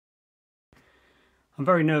I'm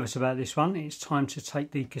very nervous about this one. It's time to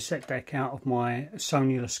take the cassette deck out of my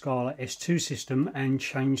Sony Scala S2 system and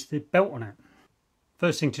change the belt on it.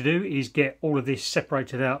 First thing to do is get all of this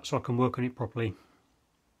separated out so I can work on it properly.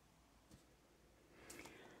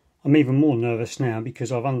 I'm even more nervous now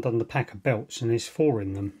because I've undone the pack of belts and there's 4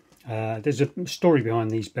 in them. There's a story behind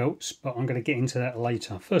these belts, but I'm going to get into that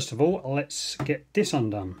later. First of all, let's get this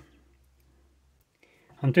undone.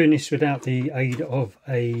 I'm doing this without the aid of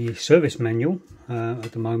a service manual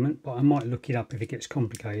at the moment, but I might look it up if it gets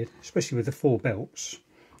complicated, especially with the 4 belts.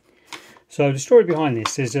 So the story behind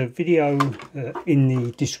this, there's a video in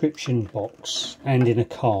the description box and in a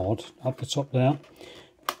card up the top there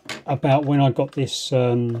about when I got this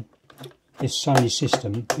this Sony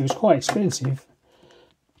system. It was quite expensive.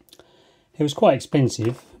 It was quite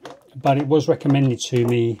expensive, but it was recommended to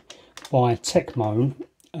me by Techmoan.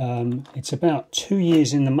 It's about 2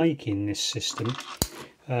 years in the making, this system.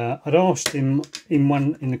 I'd asked him in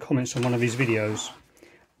the comments on one of his videos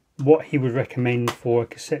what he would recommend for a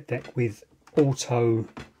cassette deck with auto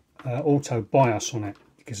bias on it,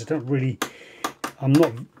 because I'm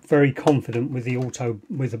not very confident with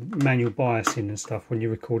the manual biasing and stuff when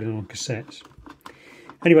you're recording on cassettes.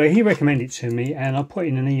 Anyway, he recommended it to me and I put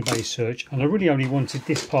in an eBay search, and I really only wanted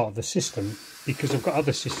this part of the system because I've got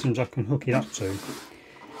other systems I can hook it up to.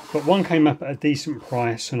 But one came up at a decent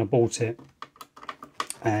price and I bought it,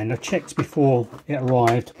 and I checked before it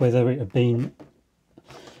arrived whether it had been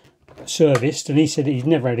serviced, and he said he'd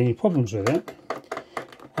never had any problems with it,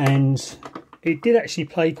 and it did actually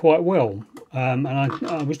play quite well. And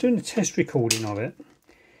I was doing a test recording of it.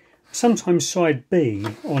 Sometimes side B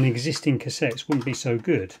on existing cassettes wouldn't be so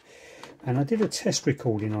good, and I did a test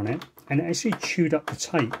recording on it and it actually chewed up the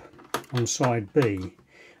tape on side B,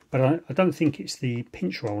 but I don't think it's the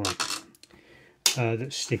pinch roller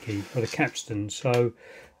that's sticky, or the capstan. So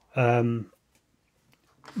then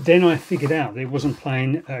I figured out that it wasn't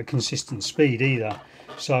playing at a consistent speed either,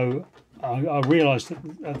 so I realised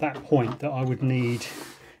at that point that I would need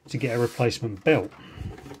to get a replacement belt.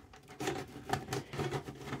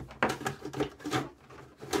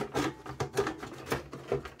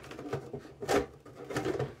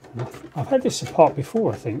 I've had this apart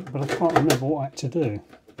before, I think, but I can't remember what I had to do.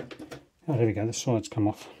 Oh, there we go, the sides come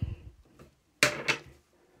off. So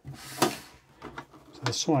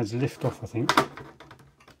the sides lift off, I think.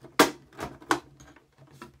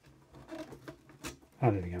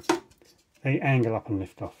 Oh, there we go. They angle up and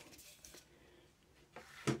lift off.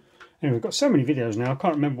 Anyway, we've got so many videos now, I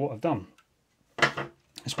can't remember what I've done.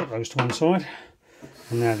 Let's put those to one side.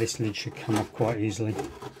 And now this lid should come off quite easily.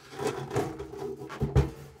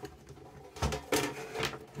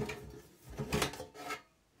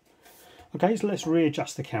 Okay, so let's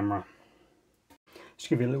readjust the camera. Just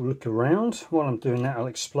give you a little look around. While I'm doing that, I'll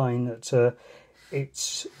explain that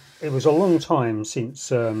it was a long time since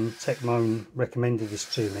Techmoan recommended this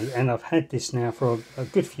to me, and I've had this now for a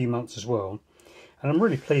good few months as well, and I'm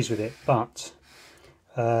really pleased with it. But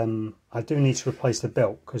I do need to replace the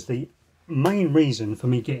belt, because the main reason for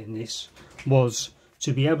me getting this was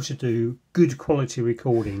to be able to do good quality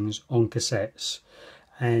recordings on cassettes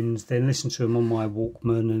and then listen to them on my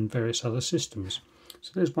Walkman and various other systems.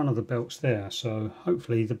 So there's one of the belts there. So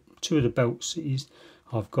hopefully the 2 of the belts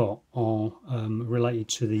I've got are related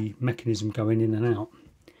to the mechanism going in and out.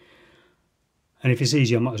 And if it's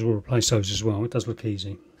easy, I might as well replace those as well. It does look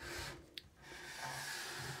easy.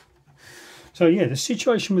 So yeah, the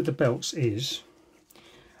situation with the belts is,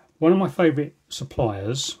 one of my favourite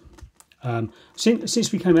suppliers,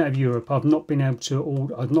 since we came out of Europe, I've not been able to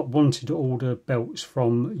order, I've not wanted to order belts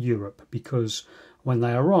from Europe, because when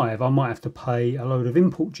they arrive I might have to pay a load of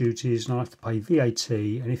import duties and I have to pay VAT,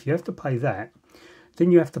 and if you have to pay that,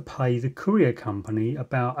 then you have to pay the courier company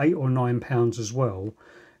about £8 or £9 as well,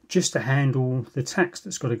 just to handle the tax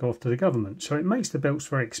that's got to go off to the government. So it makes the belts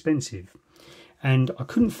very expensive, and I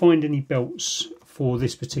couldn't find any belts for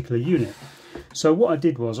this particular unit. So what I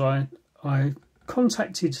did was I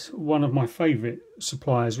contacted one of my favourite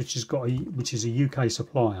suppliers, which is a UK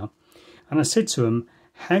supplier, and I said to them,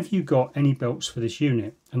 have you got any belts for this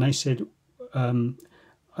unit? And they said,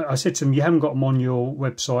 I said to them, you haven't got them on your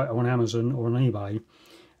website or on Amazon or on eBay.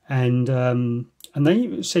 And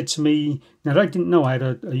they said to me, now they didn't know I had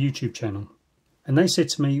a YouTube channel, and they said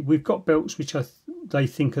to me, we've got belts which they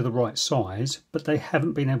think are the right size, but they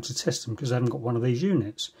haven't been able to test them because they haven't got one of these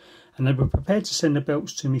units. And they were prepared to send the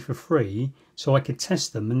belts to me for free so I could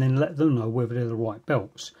test them and then let them know whether they're the right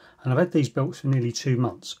belts. And I've had these belts for nearly 2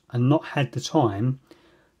 months and not had the time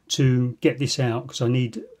to get this out, because I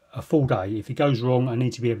need a full day. If it goes wrong, I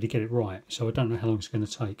need to be able to get it right. So I don't know how long it's going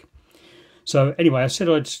to take. So anyway, I said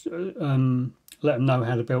let them know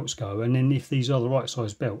how the belts go, and then if these are the right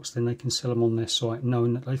size belts, then they can sell them on their site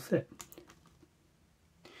knowing that they fit.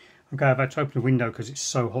 Okay, I've had to open the window because it's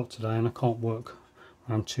so hot today and I can't work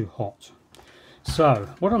when I'm too hot. So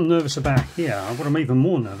what I'm nervous about here, what I'm even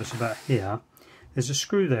more nervous about here, there's a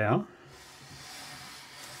screw there, and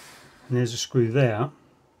there's a screw there,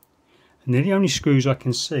 and they're the only screws I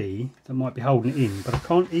can see that might be holding it in, but I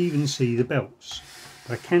can't even see the belts.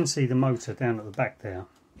 But I can see the motor down at the back there.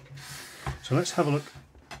 So let's have a look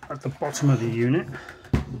at the bottom of the unit.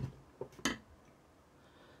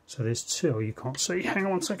 So there's two, you can't see, hang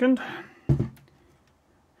on 1 second.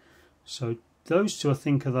 So those two I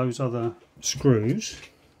think are those other screws.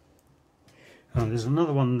 Oh, there's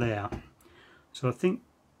another one there. So I think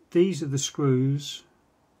these are the screws,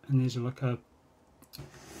 and there's like a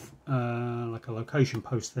location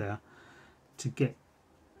post there to get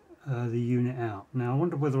the unit out. Now I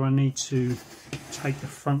wonder whether I need to take the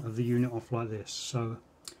front of the unit off like this. So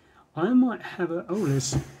I might have a, oh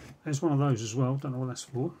there's one of those as well, don't know what that's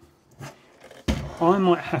for. I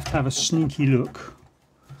might have to have a sneaky look.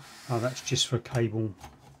 Oh, that's just for cable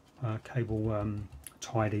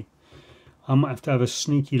tidy. I might have to have a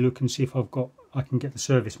sneaky look and see if I can get the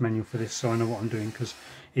service manual for this, so I know what I'm doing, because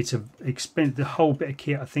it's the whole bit of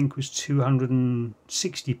kit I think was £260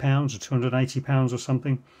 or £280 or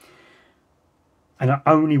something, and I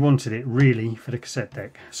only wanted it really for the cassette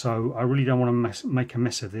deck, so I really don't want to make a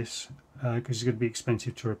mess of this because it's going to be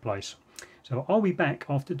expensive to replace. So I'll be back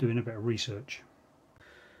after doing a bit of research.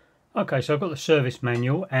 Okay, so I've got the service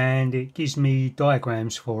manual and it gives me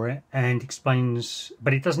diagrams for it and explains,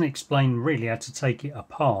 but it doesn't explain really how to take it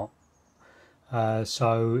apart.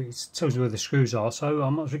 So it tells you where the screws are, so I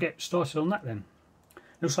might as well get started on that then.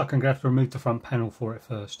 Looks like I'm going to have to remove the front panel for it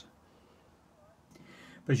first.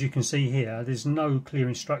 But as you can see here, there's no clear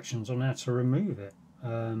instructions on how to remove it.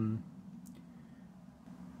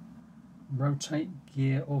 Rotate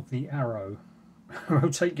gear of the arrow.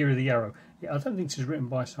 Rotate gear of the arrow. Yeah, I don't think this is written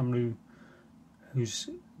by someone who's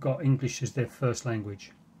got English as their first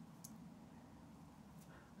language.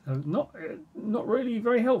 So not really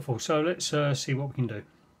very helpful. So let's see what we can do.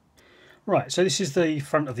 Right, so this is the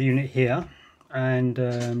front of the unit here, and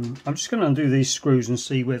I'm just going to undo these screws and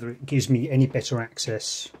see whether it gives me any better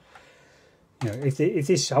access. You know, if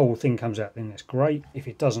this whole thing comes out, then that's great. If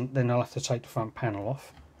it doesn't, then I'll have to take the front panel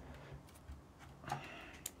off.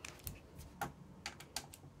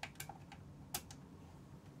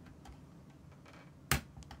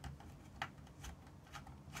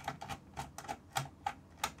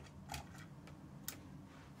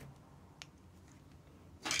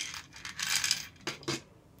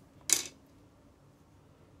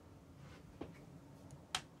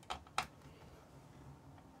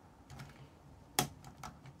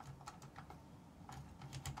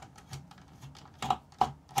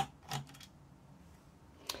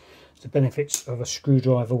 The benefits of a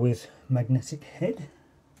screwdriver with magnetic head.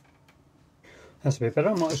 That's a bit better.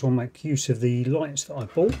 I might as well make use of the lights that I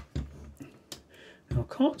bought. Now,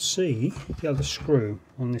 I can't see the other screw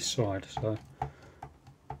on this side, so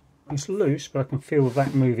it's loose, but I can feel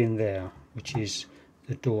that move in there, which is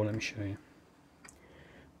the door. Let me show you.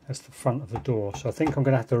 That's the front of the door, so I think I'm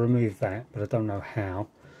going to have to remove that, but I don't know how.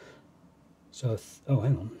 So, oh,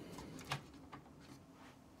 hang on.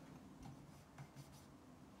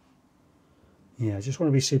 Yeah, I just want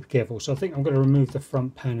to be super careful. So I think I'm going to remove the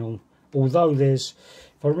front panel. Although if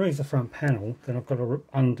I remove the front panel, then I've got to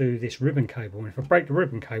undo this ribbon cable. And if I break the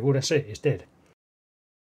ribbon cable, that's it, it's dead.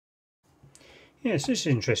 Yes, this is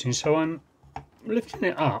interesting. So I'm lifting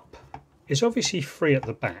it up. It's obviously free at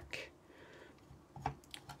the back.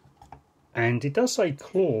 And it does say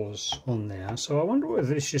claws on there. So I wonder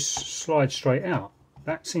whether this just slides straight out.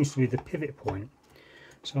 That seems to be the pivot point.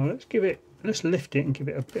 So let's lift it and give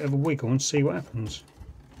it a bit of a wiggle and see what happens.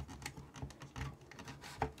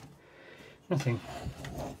 Nothing.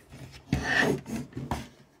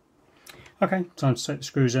 Okay, time to take the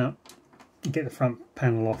screws out and get the front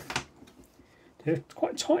panel off. They're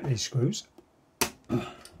quite tight, these screws.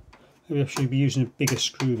 Maybe I should be using a bigger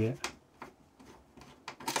screw bit.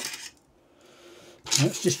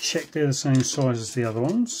 Let's just check they're the same size as the other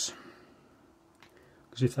ones,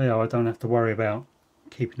 because if they are, I don't have to worry about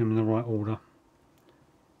keeping them in the right order.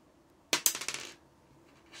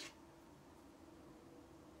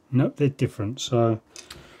 Nope, they're different. So,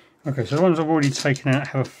 okay, so the ones I've already taken out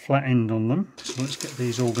have a flat end on them. So let's get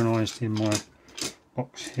these organised in my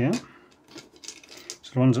box here.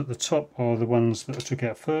 So the ones at the top are the ones that I took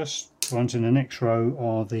out first. The ones in the next row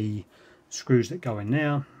are the screws that go in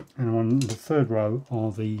there, and the one in the third row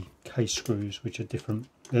are the case screws, which are different.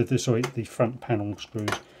 Sorry, the front panel screws,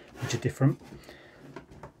 which are different.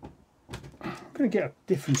 I'm going to get a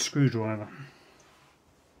different screwdriver.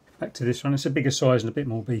 Back to this one, it's a bigger size and a bit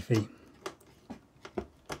more beefy.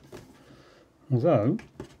 Although,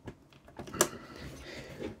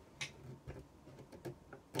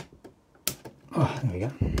 oh, there we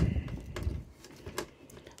go.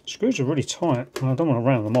 Screws are really tight, and I don't want to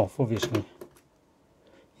round them off, obviously.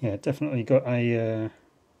 Yeah, definitely got a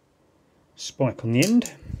spike on the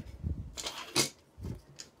end.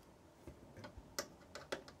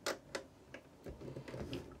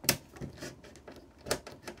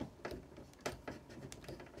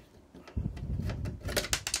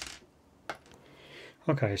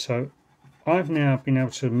 Okay, so I've now been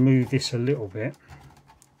able to move this a little bit.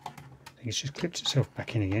 It's just clipped itself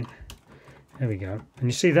back in again. There we go. And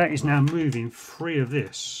you see that is now moving free of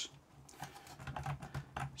this.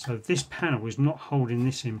 So this panel is not holding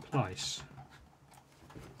this in place.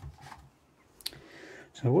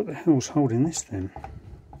 So what the hell's holding this then?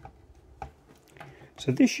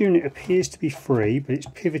 So this unit appears to be free, but it's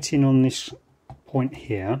pivoting on this point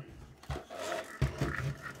here.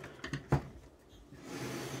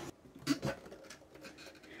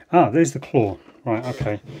 Ah, there's the claw. Right,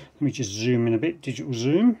 okay. Let me just zoom in a bit, digital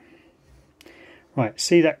zoom. Right,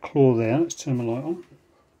 see that claw there? Let's turn the light on.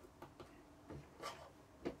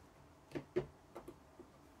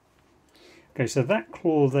 Okay, so that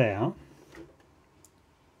claw there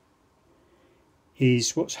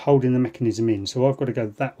is what's holding the mechanism in. So I've got to go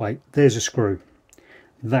that way. There's a screw.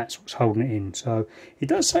 That's what's holding it in. So it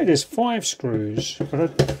does say there's 5 screws,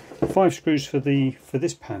 but 5 screws for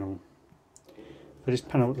this panel. For this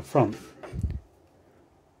panel at the front.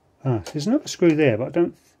 Ah, there's another screw there, but I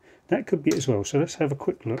don't. That could be it as well. So let's have a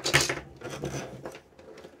quick look.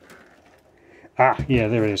 Ah, yeah,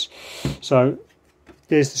 there it is. So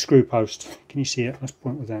there's the screw post. Can you see it? Let's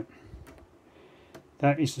point with that.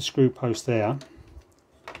 That is the screw post there.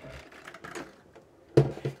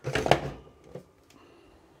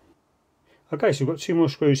 Okay, so we've got 2 more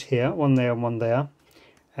screws here, one there and one there.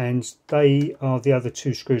 And they are the other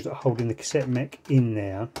 2 screws that are holding the cassette mech in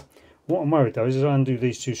there. What I'm worried though is as I undo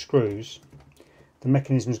these 2 screws, the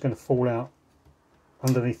mechanism is going to fall out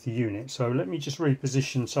underneath the unit. So let me just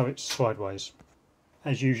reposition so it's sideways.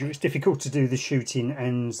 As usual, it's difficult to do the shooting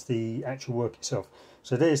and the actual work itself.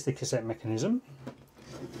 So there's the cassette mechanism.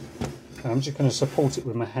 I'm just going to support it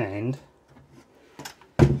with my hand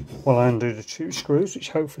while I undo the 2 screws,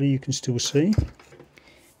 which hopefully you can still see.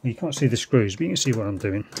 Well, you can't see the screws, but you can see what I'm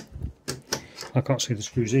doing. I can't see the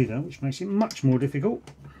screws either, which makes it much more difficult.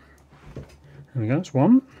 There we go, that's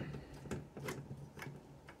one.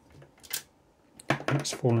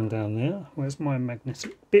 That's fallen down there. Where's my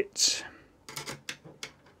magnetic bit?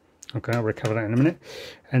 Okay, I'll recover that in a minute.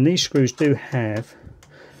 And these screws do have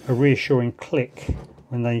a reassuring click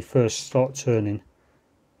when they first start turning.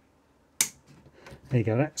 There you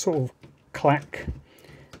go, that sort of clack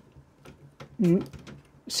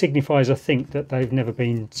signifies, I think, that they've never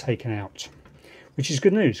been taken out, which is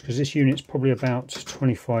good news because this unit's probably about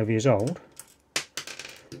 25 years old,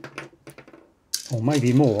 or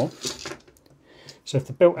maybe more. So if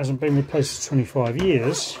the belt hasn't been replaced for 25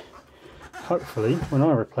 years, hopefully when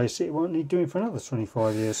I replace it, it won't need doing for another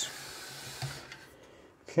 25 years.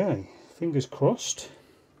 Okay, fingers crossed.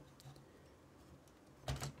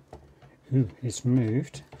 Ooh, it's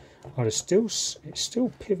moved. Oh, it's still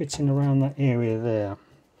pivoting around that area there.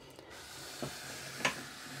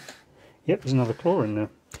 Yep, there's another claw in there.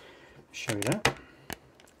 I'll show you that.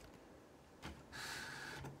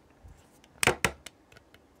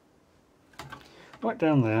 Right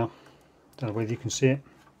down there. Don't know whether you can see it.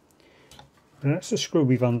 But that's the screw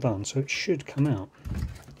we've undone, so it should come out.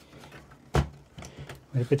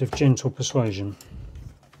 With a bit of gentle persuasion.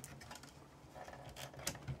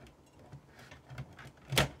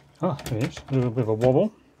 Ah, there it is. A little bit of a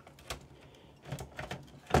wobble.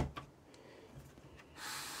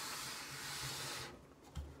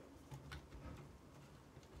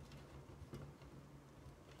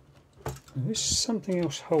 There's something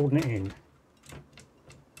else holding it in.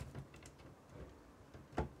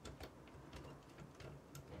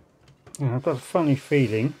 Now, I've got a funny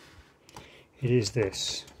feeling it is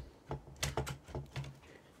this.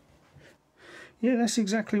 Yeah, that's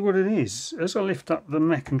exactly what it is. As I lift up the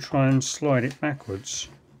mech and try and slide it backwards,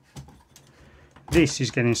 this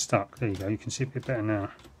is getting stuck. There you go, you can see it a bit better now.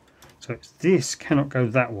 So this cannot go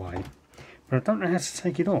that way, but I don't know how to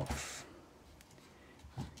take it off.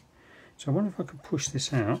 So I wonder if I could push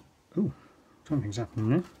this out. Ooh, something's happening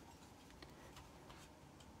there.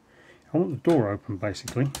 I want the door open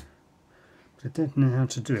basically, but I don't know how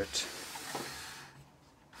to do it.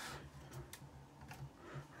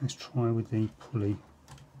 Let's try with the pulley.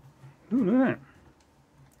 Ooh, look at that.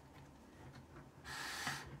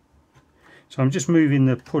 So I'm just moving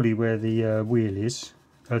the pulley where the wheel is,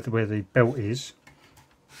 where the belt is.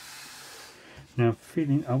 Now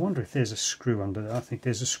feeling, I wonder if there's a screw under there. I think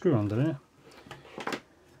there's a screw under there.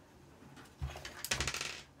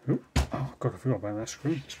 Ooh, oh God, I forgot about that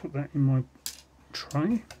screw. Let's put that in my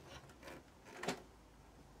tray.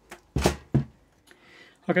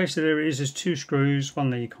 Okay, so there it is. There's two screws, one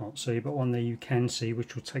there you can't see, but one there you can see,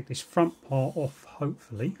 which will take this front part off,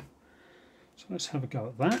 hopefully. So let's have a go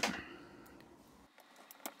at that.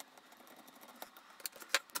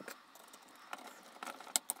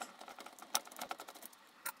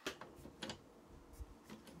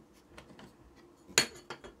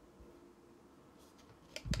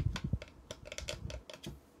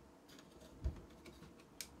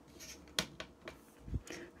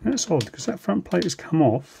 That's odd because that front plate has come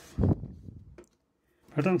off.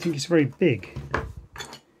 I don't think it's very big.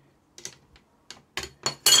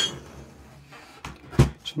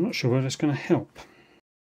 So I'm not sure whether that's going to help.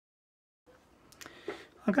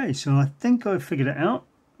 Okay, so I think I've figured it out.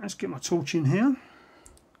 Let's get my torch in here.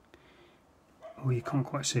 Oh, you can't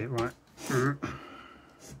quite see it right.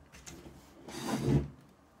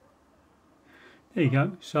 There you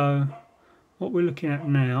go. So what we're looking at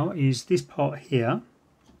now is this part here.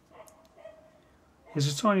 There's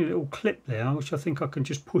a tiny little clip there which I think I can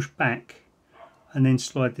just push back and then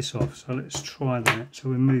slide this off. So let's try that. So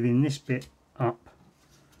we're moving this bit up.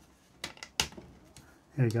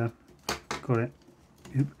 There we go. Got it.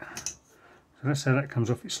 Oop. So that's how that comes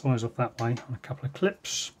off. It slides off that way on a couple of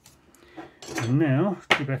clips. And now,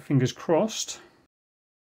 keep our fingers crossed.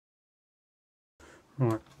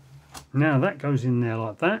 Right. Now that goes in there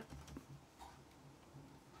like that.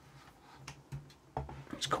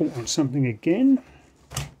 It's caught on something again.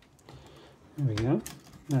 There we go.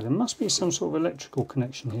 Now there must be some sort of electrical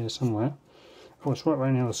connection here somewhere. Oh, it's right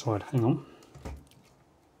around the other side. Hang on.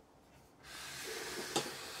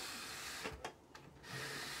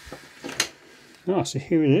 Ah, so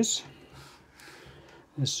here it is.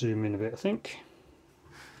 Let's zoom in a bit, I think.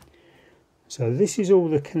 So this is all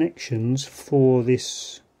the connections for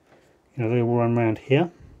this. You know, they all run around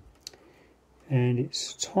here. And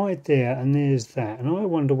it's tied there, and there's that. And I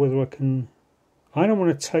wonder whether I can... I don't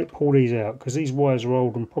want to pull these out because these wires are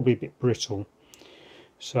old and probably a bit brittle.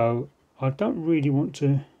 So I don't really want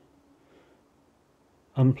to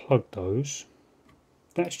unplug those.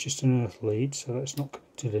 That's just an earth lead, so that's not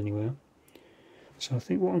connected anywhere. So I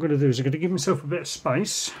think what I'm going to do is I'm going to give myself a bit of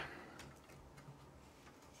space.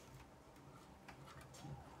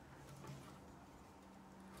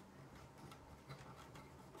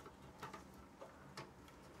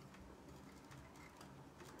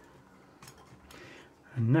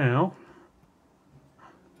 And now,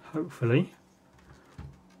 hopefully,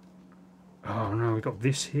 oh no, we've got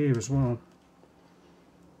this here as well.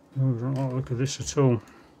 Oh, I don't like the look at this at all.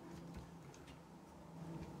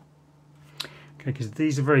 Okay, because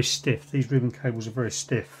these are very stiff. These ribbon cables are very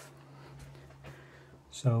stiff.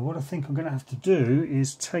 So what I think I'm going to have to do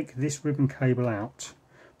is take this ribbon cable out.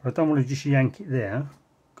 But I don't want to just yank it there,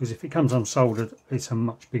 because if it comes unsoldered, it's a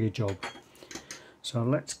much bigger job. So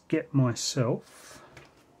let's get myself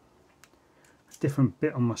different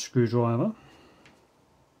bit on my screwdriver.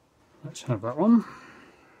 Let's have that one.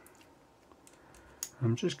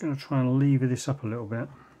 I'm just going to try and lever this up a little bit.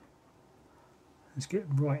 Let's get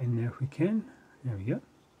right in there if we can. There we go.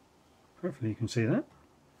 Hopefully you can see that.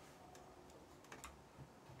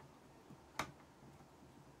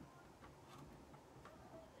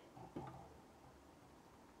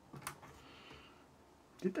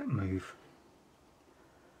 Did that move?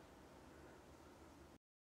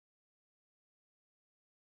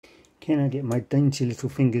 Can I get my dainty little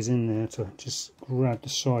fingers in there to just grab the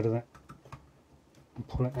side of that and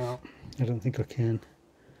pull it out? I don't think I can.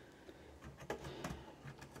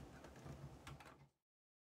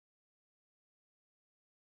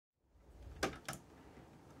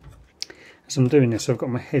 As I'm doing this, I've got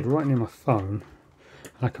my head right near my phone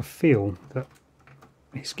and I can feel that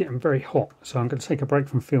it's getting very hot. So I'm going to take a break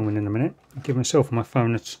from filming in a minute and give myself and my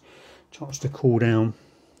phone a chance to cool down.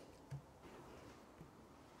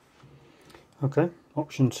 Okay,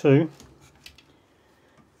 option 2.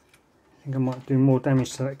 I think I might do more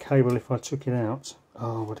damage to that cable if I took it out.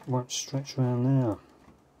 Oh, but it won't stretch around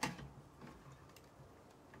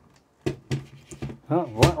there. Oh,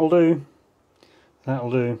 that'll do.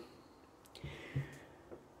 That'll do.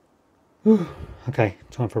 Whew. Okay,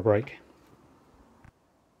 time for a break.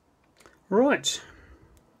 Right.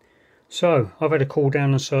 So, I've had a cool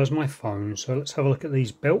down and so has my phone. So let's have a look at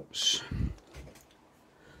these belts.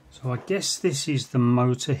 So I guess this is the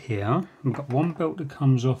motor here. We've got one belt that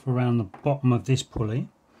comes off around the bottom of this pulley,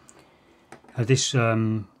 this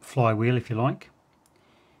flywheel if you like,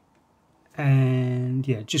 and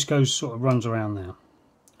yeah, it just goes, sort of runs around there.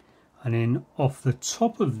 And then off the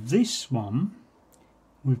top of this one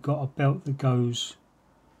we've got a belt that goes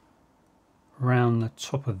around the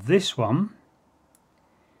top of this one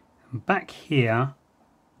and back here,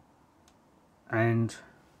 and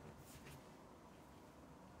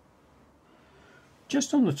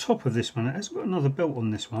just on the top of this one. It has got another belt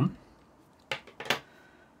on this one,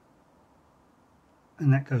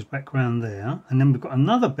 and that goes back round there, and then we've got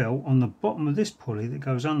another belt on the bottom of this pulley that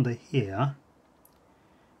goes under here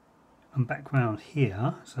and back round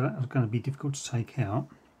here, so that was going to be difficult to take out.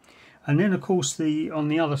 And then of course on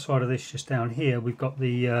the other side of this, just down here, we've got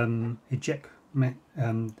the eject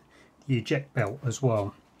belt as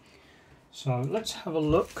well. So let's have a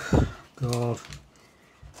look. God.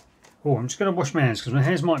 Oh, I'm just going to wash my hands because my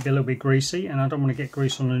hands might be a little bit greasy and I don't want to get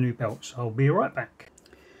grease on the new belt, so I'll be right back.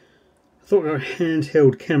 I thought we were a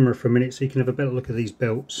handheld camera for a minute so you can have a better look at these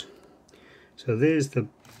belts. So there's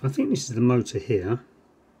I think this is the motor here.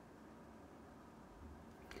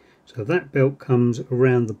 So that belt comes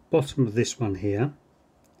around the bottom of this one here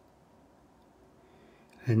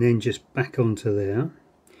and then just back onto there.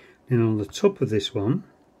 Then on the top of this one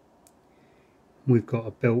we've got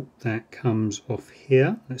a belt that comes off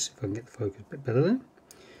here. Let's see if I can get the focus a bit better there.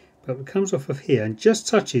 But it comes off of here and just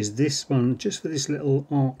touches this one, just for this little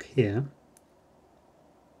arc here,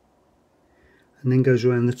 and then goes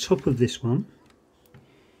around the top of this one.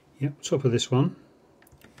 Yep, top of this one,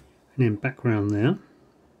 and then back round there.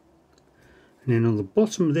 And then on the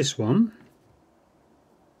bottom of this one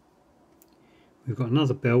we've got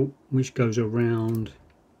another belt which goes around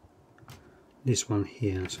this one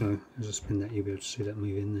here. So as I spin that, you'll be able to see that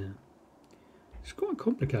move in there. It's quite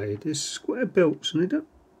complicated. There's square belts and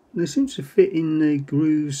they seem to fit in the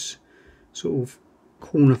grooves sort of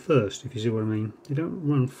corner first, if you see what I mean. They don't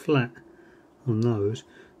run flat on those.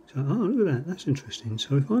 So, oh, look at that, that's interesting.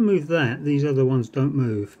 So if I move that, these other ones don't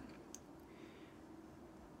move.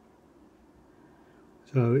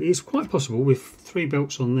 So it's quite possible with 3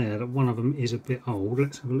 belts on there that one of them is a bit old.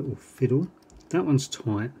 Let's have a little fiddle. That one's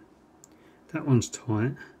tight. That one's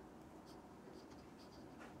tight.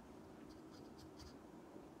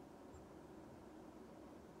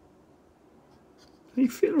 They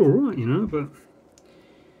fit all right, you know, but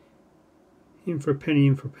in for a penny,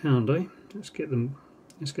 in for a pound, eh? Let's get them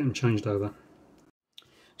changed over.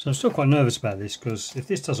 So I'm still quite nervous about this because if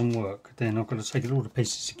this doesn't work, then I've got to take it all to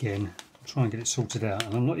pieces again, try and get it sorted out,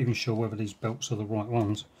 and I'm not even sure whether these belts are the right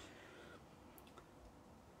ones.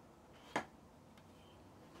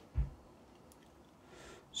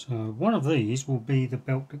 So one of these will be the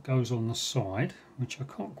belt that goes on the side, which I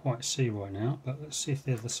can't quite see right now, but let's see if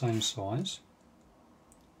they're the same size.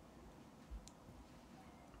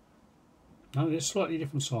 No, they're slightly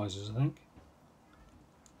different sizes, I think.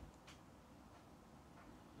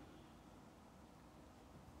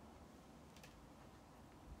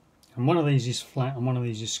 And one of these is flat and one of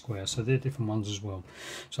these is square, so they're different ones as well.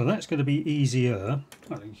 So that's going to be easier.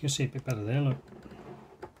 Oh, you can see a bit better there, look.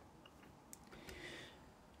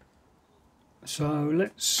 So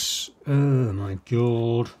let's, oh my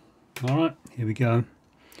god. Alright, here we go.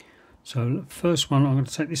 So first one, I'm going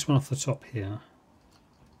to take this one off the top here.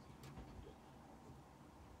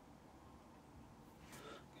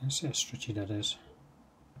 Let's see how stretchy that is.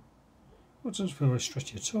 Well, it doesn't feel very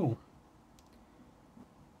stretchy at all.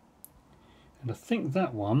 And I think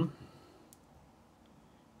that one,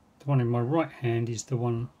 the one in my right hand, is the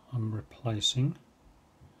one I'm replacing.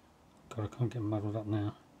 God, I can't get muddled up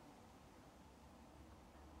now.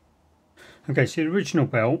 Okay, so the original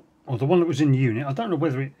belt, or the one that was in the unit, I don't know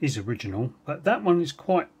whether it is original, but that one is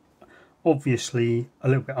quite obviously a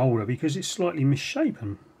little bit older because it's slightly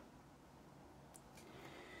misshapen.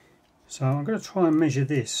 So I'm going to try and measure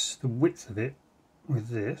this, the width of it, with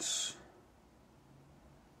this.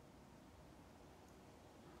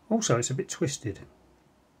 Also, it's a bit twisted.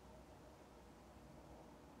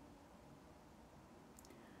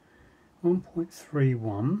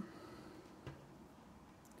 .31.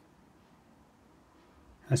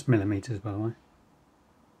 That's millimetres, by the way.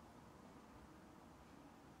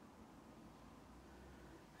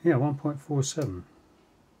 Yeah, 1.47.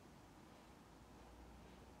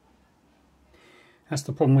 That's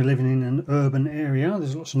the problem with living in an urban area.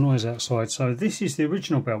 There's lots of noise outside. So this is the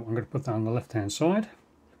original belt. I'm going to put that on the left hand side.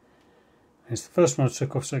 It's the first one I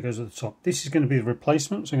took off, so it goes at the top. This is going to be the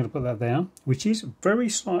replacement, so I'm going to put that there, which is very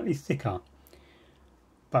slightly thicker.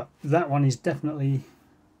 But that one is definitely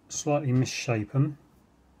slightly misshapen.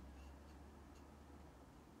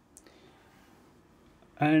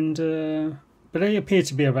 and but they appear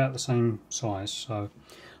to be about the same size. So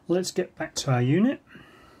let's get back to our unit.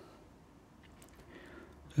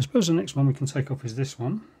 I suppose the next one we can take off is this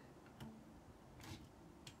one.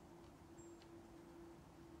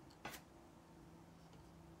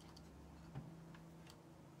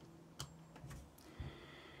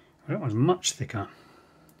 That one's much thicker,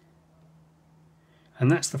 and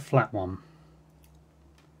that's the flat one.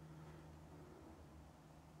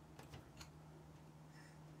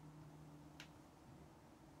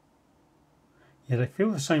 Yeah, they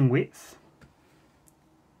feel the same width.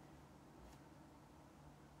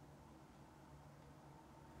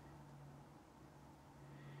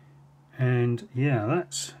 And yeah,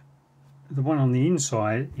 that's the one on the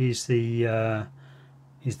inside is the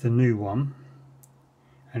new one,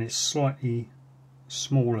 and it's slightly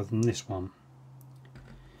smaller than this one.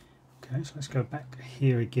 Okay, so let's go back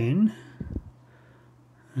here again.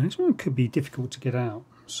 And this one could be difficult to get out,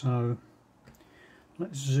 so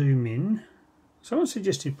let's zoom in. Someone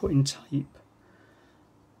suggested putting tape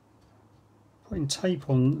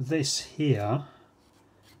on this here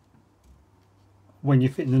when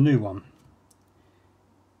you're fitting the new one.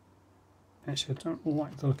 Actually, I don't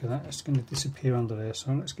like the look of that. It's going to disappear under there,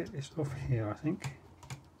 so let's get this off here, I think.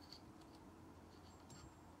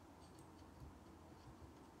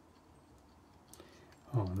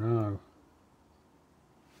 Oh no.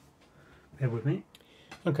 Bear with me.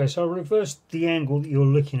 Okay, so I reversed the angle that you're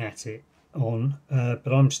looking at it on,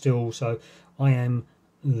 but I'm still, so I am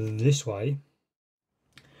this way.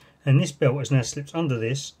 And this belt has now slipped under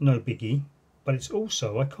this, no biggie, but it's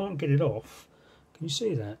also, I can't get it off. Can you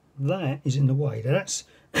see that? That is in the way. That's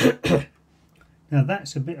now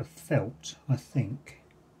that's a bit of felt, I think.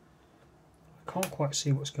 I can't quite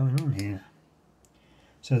see what's going on here.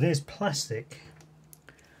 So there's plastic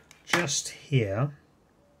just here.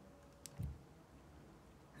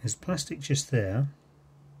 There's plastic just there.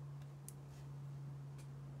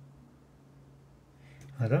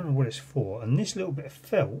 I don't know what it's for, and this little bit of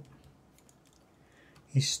felt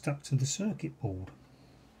is stuck to the circuit board.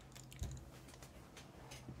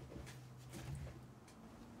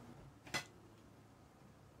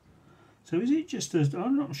 So is it just as,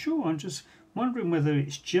 I'm not sure, I'm just wondering whether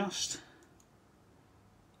it's just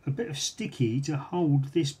a bit of sticky to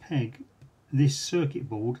hold this peg, this circuit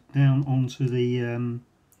board down onto the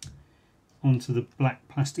black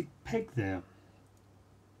plastic peg there.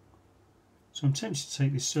 So I'm tempted to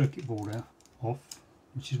take this circuit board off,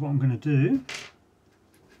 which is what I'm going to do.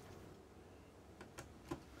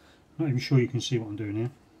 Not even sure you can see what I'm doing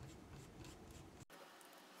here.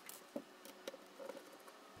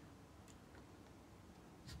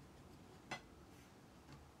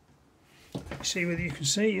 See whether you can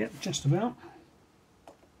see it, just about.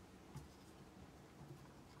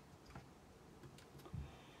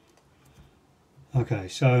 Okay,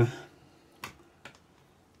 so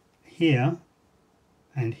here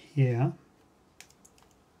and here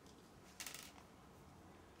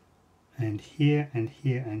and here and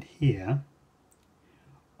here and here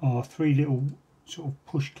are three little sort of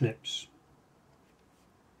push clips,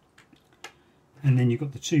 and then you've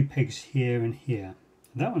got the two pegs here and here.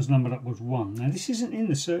 That one's numbered up with 1. Now this isn't in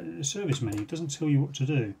the service menu, it doesn't tell you what to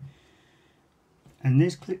do. And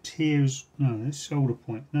there's clips here as, no, there's solder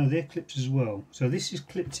point. No, they're clips as well. So this is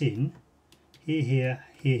clipped in, here, here,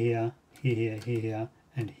 here, here, here, here, here, here,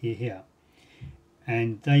 and here, here.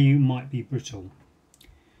 And they might be brittle.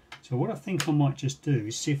 So what I think I might just do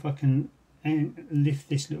is see if I can lift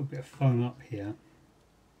this little bit of foam up here.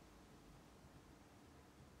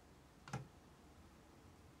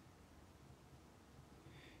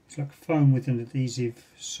 It's like foam with an adhesive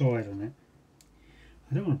side on it.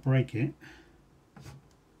 I don't want to break it.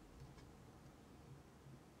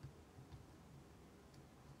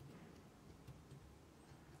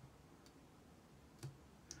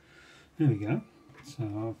 There we go.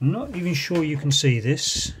 So I'm not even sure you can see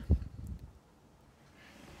this.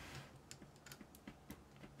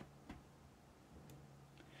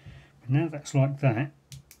 But now that's like that,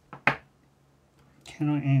 can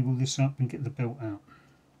I angle this up and get the belt out?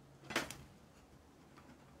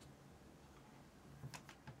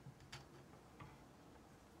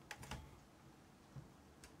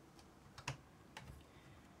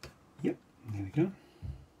 Yep, there we go.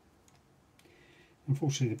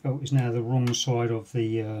 Unfortunately the belt is now the wrong side of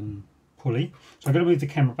the pulley, so I'm going to move the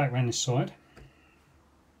camera back around this side.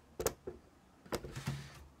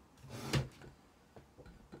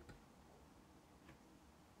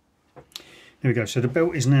 There we go, so the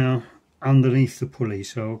belt is now underneath the pulley,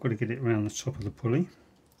 so I've got to get it around the top of the pulley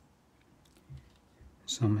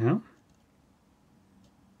somehow.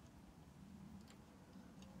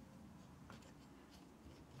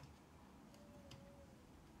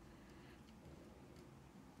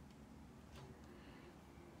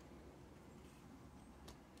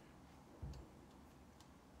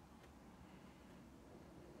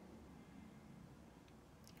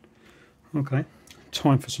 Okay,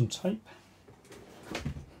 time for some tape.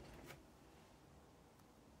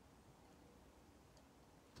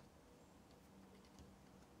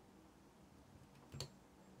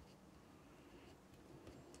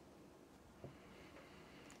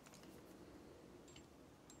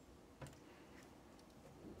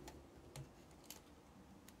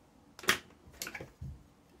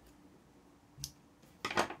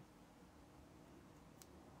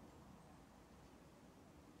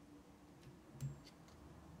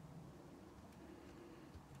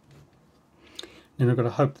 Then I've got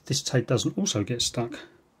to hope that this tape doesn't also get stuck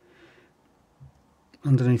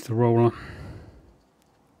underneath the roller.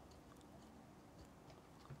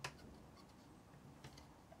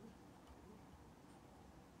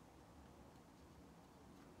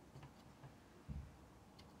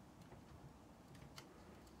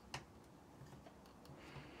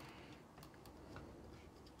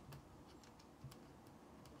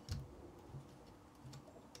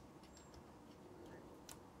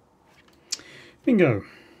 Bingo.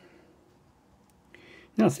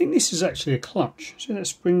 Now I think this is actually a clutch. See that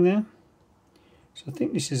spring there? So I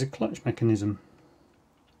think this is a clutch mechanism.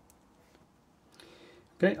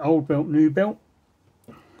 Okay, old belt, new belt.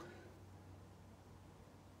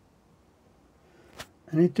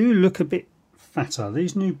 And they do look a bit fatter.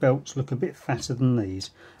 These new belts look a bit fatter than these.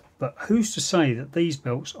 But who's to say that these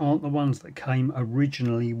belts aren't the ones that came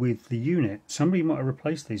originally with the unit? Somebody might have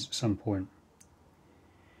replaced these at some point.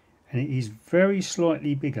 And it is very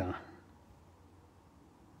slightly bigger.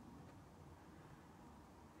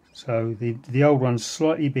 So the old one's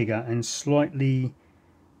slightly bigger and slightly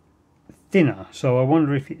thinner. So I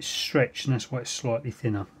wonder if it's stretched and that's why it's slightly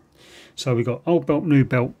thinner. So we've got old belt, new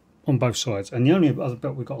belt on both sides. And the only other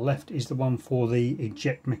belt we've got left is the one for the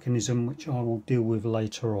eject mechanism, which I will deal with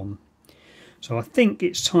later on. So I think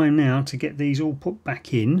it's time now to get these all put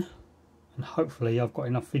back in. And hopefully I've got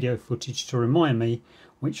enough video footage to remind me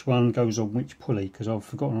which one goes on which pulley, because I've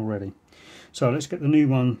forgotten already. So let's get the new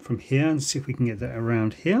one from here and see if we can get that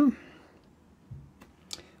around here.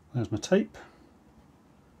 There's my tape.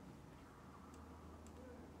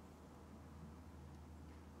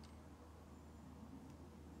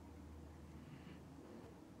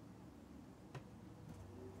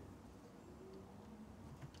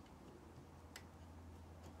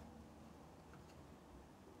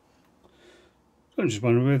 I'm just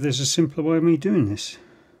wondering whether there's a simpler way of me doing this.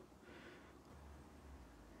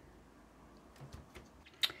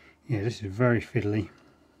 Yeah, this is very fiddly.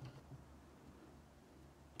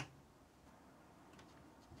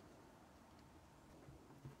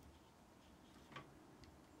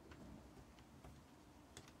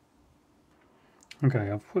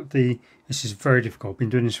 Okay, I've put the... This is very difficult. I've been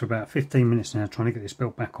doing this for about 15 minutes now, trying to get this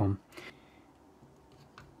belt back on.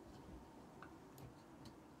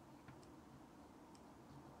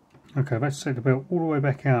 Okay, I've had to take the belt all the way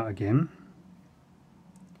back out again.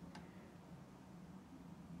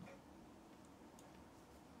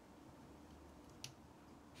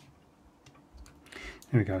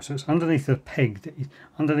 There we go. So it's underneath the peg.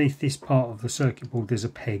 Underneath this part of the circuit board, there's a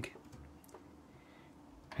peg,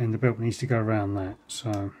 and the belt needs to go around that.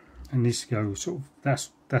 So, and needs to go sort of.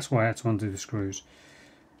 That's why I had to undo the screws.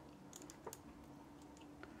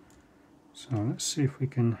 So let's see if we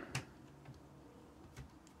can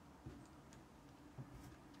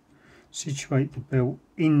situate the belt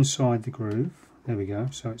inside the groove. There we go.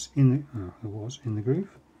 So it's in the. Oh, it was in the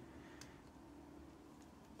groove.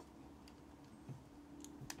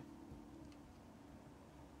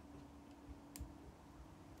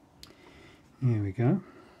 There we go.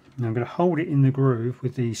 Now I'm going to hold it in the groove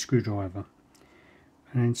with the screwdriver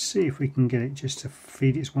and then see if we can get it just to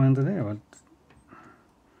feed its way under there.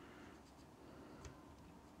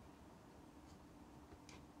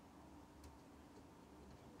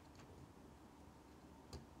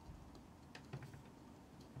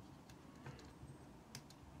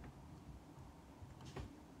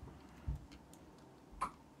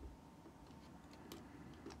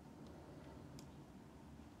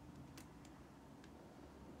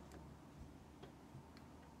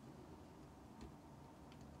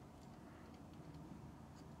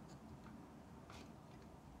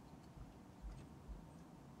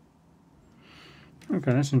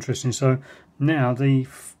 Okay, that's interesting. So now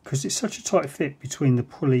because it's such a tight fit between the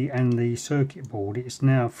pulley and the circuit board, it's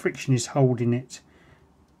now friction is holding it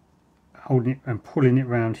and pulling it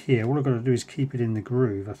round here. All I've got to do is keep it in the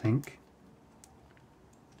groove, I think.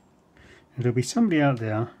 And there'll be somebody out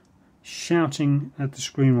there shouting at the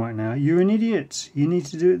screen right now, "You're an idiot, you need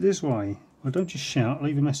to do it this way." Well, don't just shout,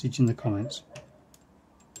 leave a message in the comments.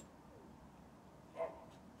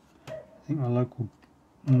 I think my local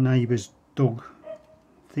neighbour's dog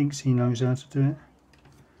thinks he knows how to do it.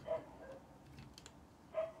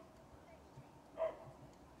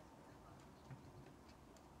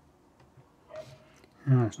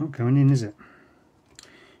 No, it's not going in, is it?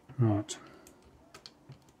 Right.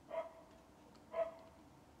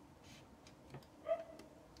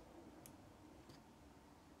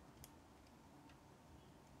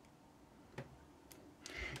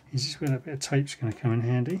 Is this where that bit of tape's going to come in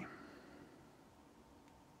handy?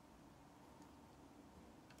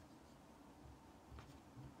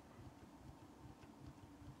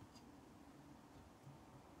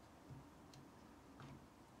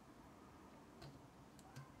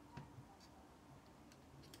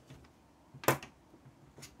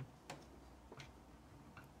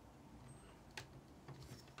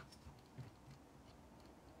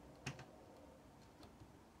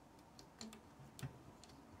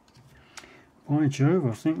 By Jove,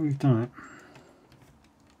 I think we've done it.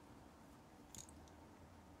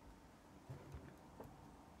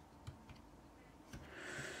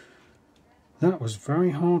 That was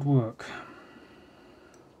very hard work.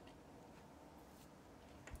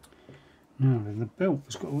 Now the belt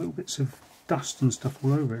has got little bits of dust and stuff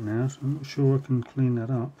all over it now, so I'm not sure I can clean that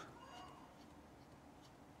up.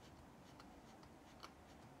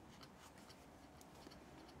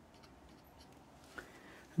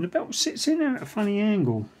 And the belt sits in there at a funny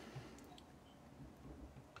angle.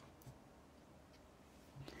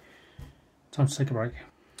 Time to take a break.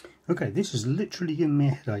 Okay, this is literally giving me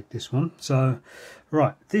a headache, this one. So,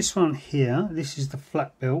 right, this one here, this is the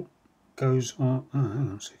flat belt. Goes on, oh, hang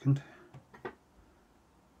on a second.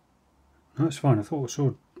 No, it's fine. I thought I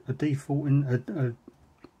saw a default in a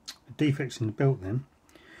defects in the belt then.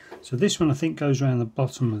 So this one I think goes around the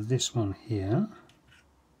bottom of this one here.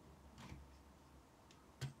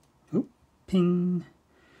 Oh, ping.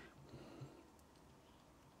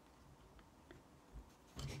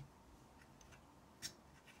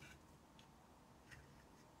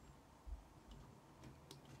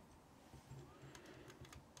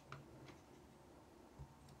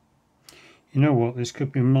 You know what, this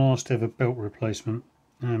could be my last ever belt replacement.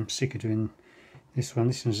 I'm sick of doing this one.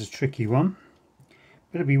 This one's a tricky one.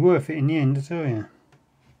 But it'll be worth it in the end, I tell you.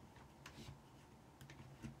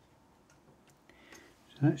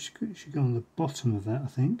 So that should go on the bottom of that, I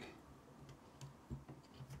think.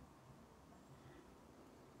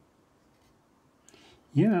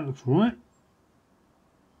 Yeah, that looks right.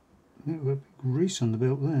 We've got a bit of grease on the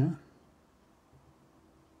belt there.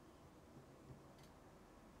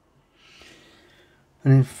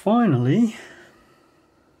 And then finally,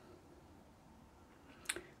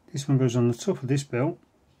 this one goes on the top of this belt,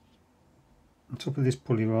 on top of this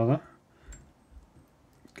pulley rather.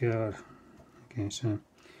 God. Okay, so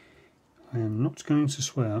I am not going to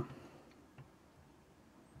swear.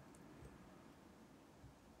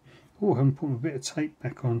 Oh, I haven't put a bit of tape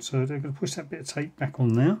back on, so they're going to push that bit of tape back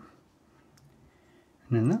on there. And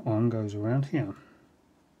then that one goes around here,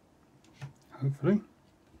 hopefully.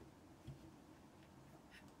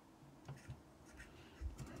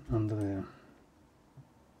 Under there.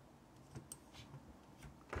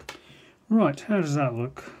 Right, how does that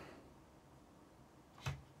look?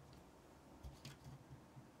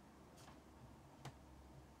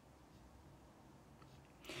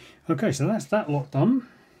 Okay, so that's that lot done.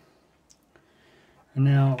 And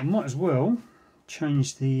now I might as well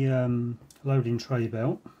change the loading tray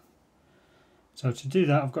belt. So to do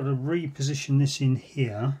that I've got to reposition this in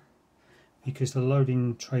here because the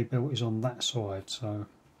loading tray belt is on that side. So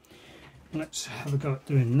let's have a go at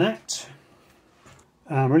doing that.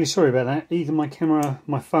 I'm really sorry about that. Either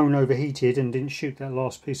my phone overheated and didn't shoot that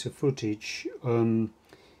last piece of footage,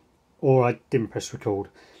 or I didn't press record.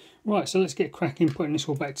 Right, so let's get cracking putting this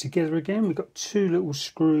all back together again. We've got two little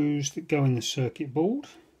screws that go in the circuit board.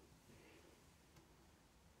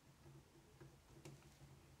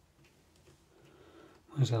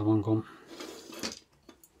 Where's the other one gone?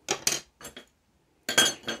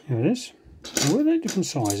 Here it is. Now, were they different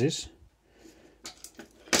sizes?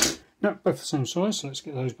 No, both the same size, so let's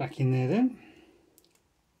get those back in there then.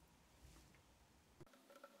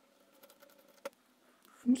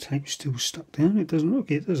 The tape's still stuck down, it doesn't look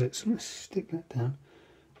it, does it? So let's stick that down.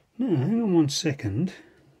 Now, hang on 1 second.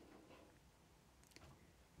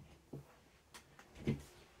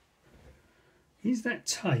 Is that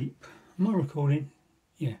tape? Am I recording?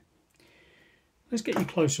 Yeah. Let's get you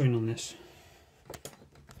closer in on this.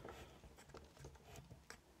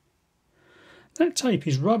 That tape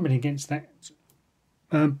is rubbing against that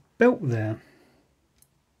belt there.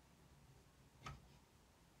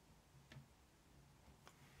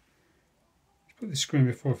 Let's put this screen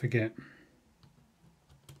before I forget.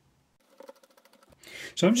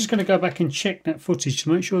 So I'm just going to go back and check that footage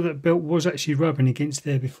to make sure that belt was actually rubbing against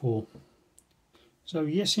there before. So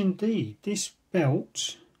yes indeed, this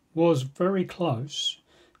belt was very close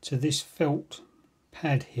to this felt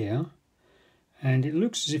pad here, and it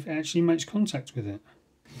looks as if it actually makes contact with it.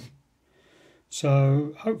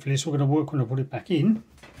 So hopefully it's all going to work when I put it back in.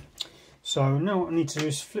 So now what I need to do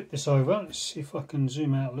is flip this over. Let's see if I can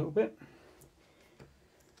zoom out a little bit.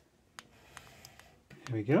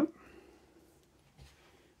 There we go.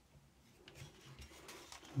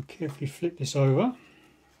 I'll carefully flip this over.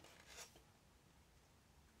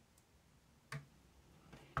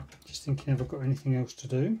 Just thinking, have I got anything else to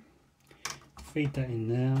do? Feed that in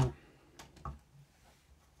there.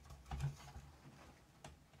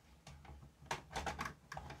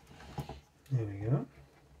 There we go.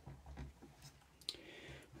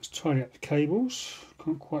 Let's tidy up the cables.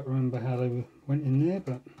 Can't quite remember how they went in there,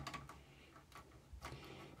 but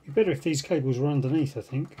it'd be better if these cables were underneath, I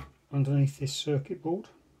think. Underneath this circuit board.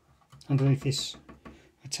 Underneath this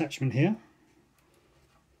attachment here.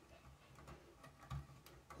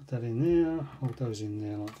 Put that in there. Hold those in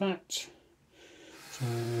there like that. So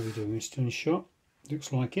how are we doing? We're still in shot.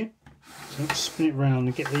 Looks like it. So let's spin it round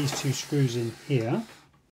and get these two screws in here.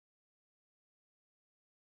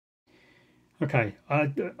 Okay,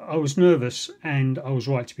 I was nervous, and I was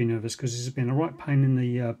right to be nervous because this has been a right pain in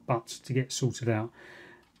the butt to get sorted out.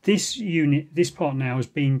 This unit, this part now, has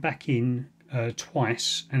been back in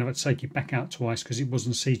twice, and I've had to take it back out twice because it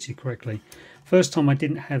wasn't seated correctly. First time I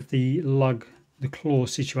didn't have the lug, the claw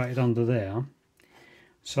situated under there,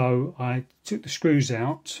 so I took the screws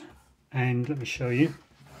out, and let me show you.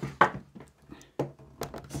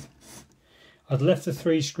 I'd left the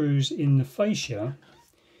 3 screws in the fascia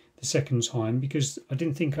the second time because I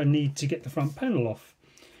didn't think I need to get the front panel off,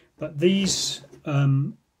 but these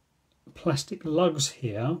plastic lugs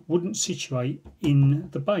here wouldn't situate in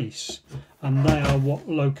the base, and they are what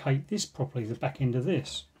locate this properly, the back end of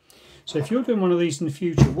this. So if you're doing one of these in the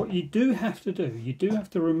future, what you do have to do, you do have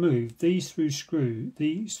to remove these 3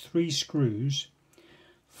 screws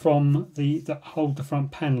from that hold the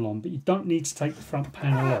front panel on, but you don't need to take the front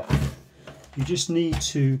panel off. You just need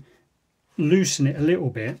to loosen it a little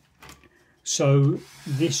bit so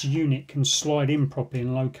this unit can slide in properly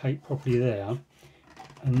and locate properly there,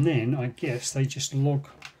 and then I guess they just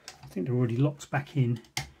lock. I think they're already locked back in.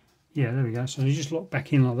 Yeah, there we go. So they just lock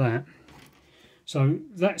back in like that. So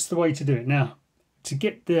that's the way to do it. Now, to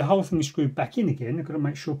get the whole thing screwed back in again, I've got to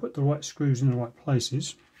make sure I put the right screws in the right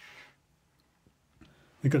places.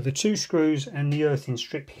 We've got the 2 screws and the earthing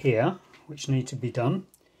strip here, which need to be done.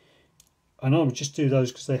 And I'll just do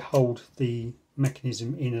those because they hold the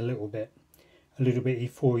mechanism in a little bit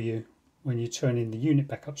for you when you're turning the unit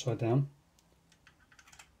back upside down.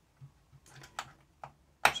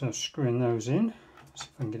 So screwing those in, see if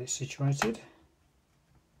I can get it situated.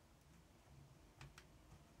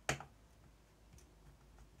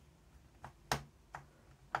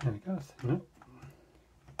 There we go. No.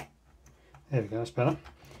 There we go, that's better.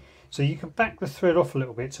 So you can back the thread off a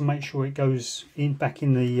little bit to make sure it goes in back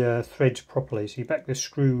in the thread properly. So you back the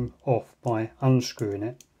screw off by unscrewing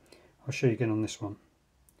it. I'll show you again on this one.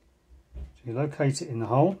 So you locate it in the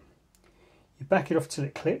hole. You back it off till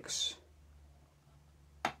it clicks.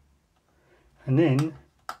 And then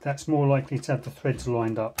that's more likely to have the threads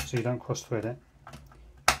lined up so you don't cross thread it.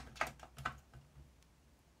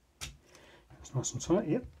 That's nice and tight,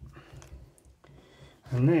 yep.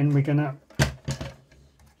 And then we're going to,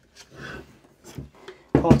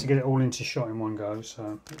 hard to get it all into shot in one go,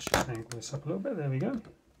 so let's just angle this up a little bit. There we go.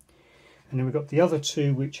 And then we've got the other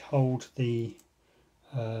 2 which hold the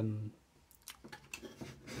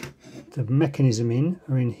mechanism in,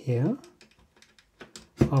 are in here.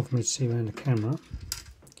 Hard for me to see around the camera.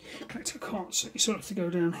 In fact, I can't see, you sort of have to go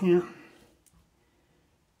down here.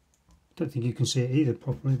 Don't think you can see it either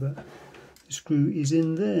properly, but the screw is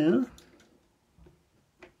in there.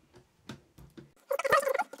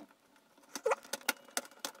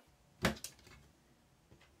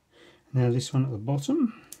 Now this one at the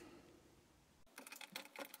bottom.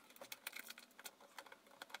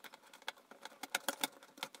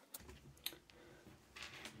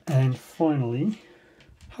 And finally,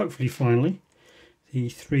 hopefully finally, the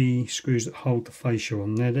 3 screws that hold the fascia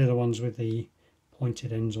on. They're the ones with the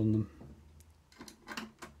pointed ends on them.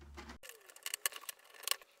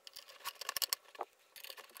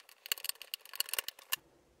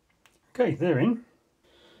 Okay, they're in.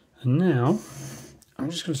 And now I'm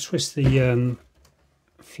just going to twist the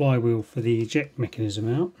flywheel for the eject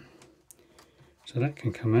mechanism out, so that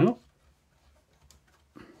can come out.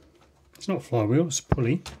 It's not a flywheel, it's a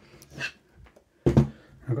pulley.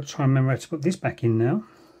 I've got to try and remember how to put this back in now.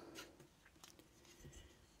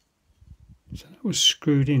 So that was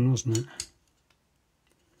screwed in, wasn't it?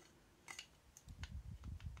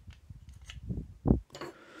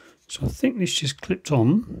 So I think this just clipped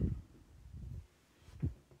on.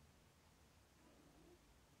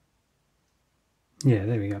 Yeah,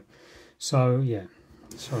 there we go. So yeah,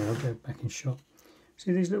 sorry, I'll go back in shot.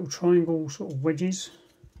 See these little triangle sort of wedges?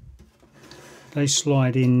 They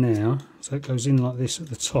slide in now, so it goes in like this at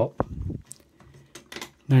the top.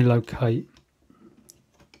 They locate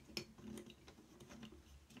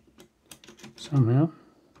somehow.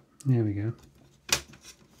 There we go.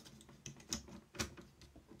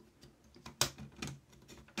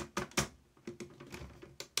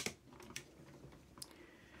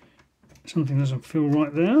 Something doesn't feel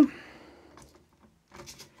right there.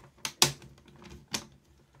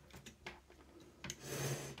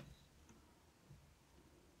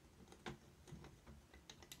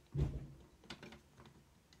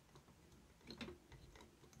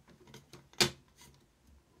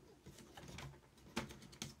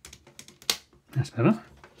 That's better.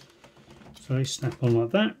 So they snap on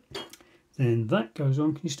like that. Then that goes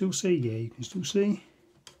on. Can you still see? Yeah, you can still see.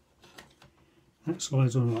 That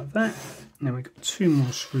slides on like that. Now we've got 2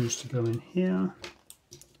 more screws to go in here.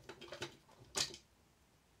 So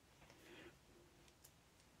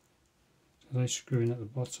they screw in at the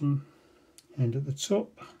bottom and at the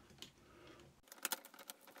top.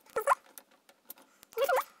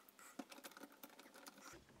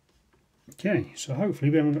 Okay, so hopefully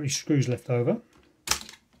we haven't got any screws left over.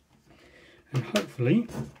 And hopefully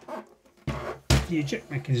the eject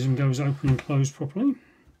mechanism goes open and closed properly.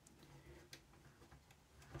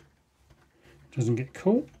 Doesn't get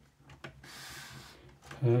caught.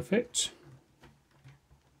 Perfect.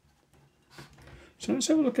 So let's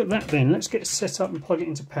have a look at that then. Let's get set up and plug it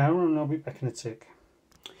into power and I'll be back in a tick.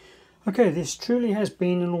 Okay, this truly has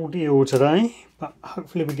been an ordeal today, but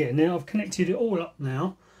hopefully we're getting there. I've connected it all up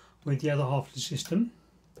now with the other half of the system,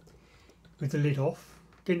 with the lid off,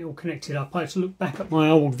 getting it all connected up. I had to look back at my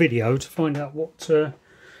old video to find out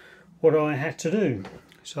what I had to do.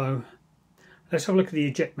 So let's have a look at the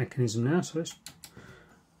eject mechanism now. So let's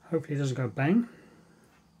hopefully it doesn't go bang.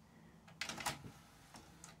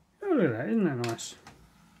 Oh, look at that, isn't that nice?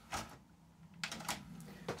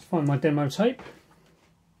 Let's find my demo tape.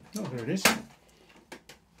 Oh, there it is.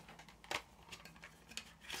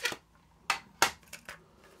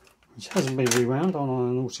 Which hasn't been rewound on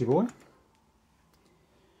a naughty boy.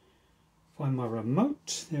 Find my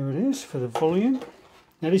remote. There it is for the volume.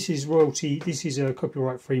 Now this is royalty. This is a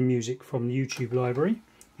copyright-free music from the YouTube library,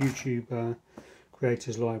 YouTube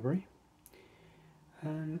Creators Library.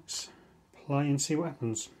 And let's play and see what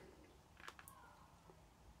happens.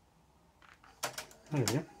 There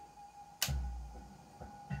we go.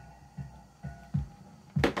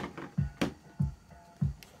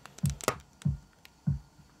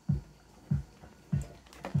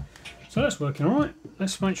 So that's working all right.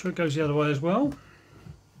 Let's make sure it goes the other way as well.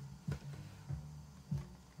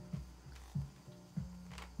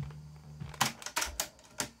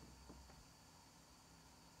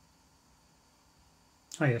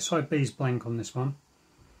 Oh yeah, side B is blank on this one.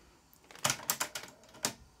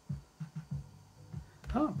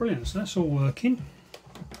 Ah, brilliant, so that's all working.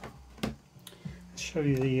 Let's show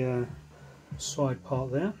you the side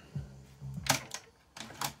part there.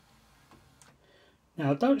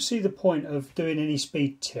 Now I don't see the point of doing any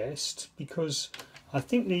speed test because I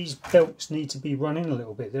think these belts need to be running a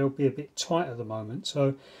little bit. They'll be a bit tight at the moment,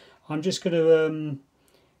 so I'm just going to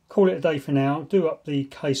call it a day for now, do up the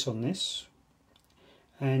case on this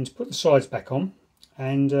and put the sides back on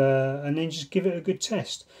and then just give it a good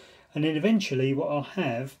test. And then eventually what I'll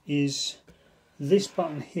have is this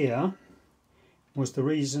button here was the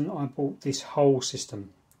reason I bought this whole system,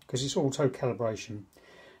 because it's auto calibration.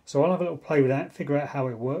 So I'll have a little play with that, figure out how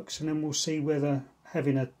it works, and then we'll see whether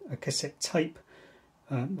having a cassette tape,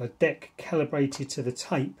 a deck calibrated to the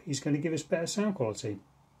tape, is going to give us better sound quality.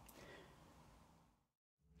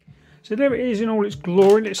 So there it is in all its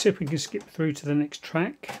glory. Let's see if we can skip through to the next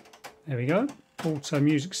track. There we go, auto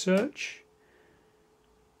music search.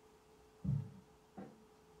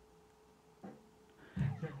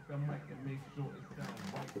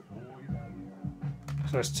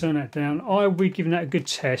 So let's turn that down. I will be giving that a good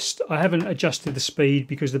test. I haven't adjusted the speed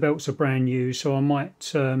because the belts are brand new, so I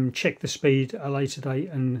might check the speed at a later date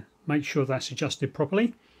and make sure that's adjusted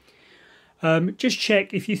properly. Just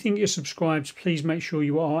check if you think you're subscribed, please make sure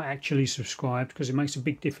you are actually subscribed because it makes a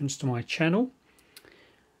big difference to my channel.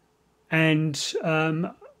 And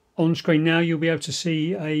On screen now you'll be able to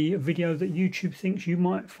see a video that YouTube thinks you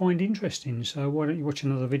might find interesting, so why don't you watch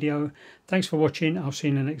another video. Thanks for watching, I'll see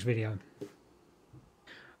you in the next video.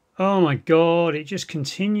 Oh my god, it just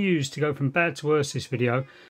continues to go from bad to worse, this video.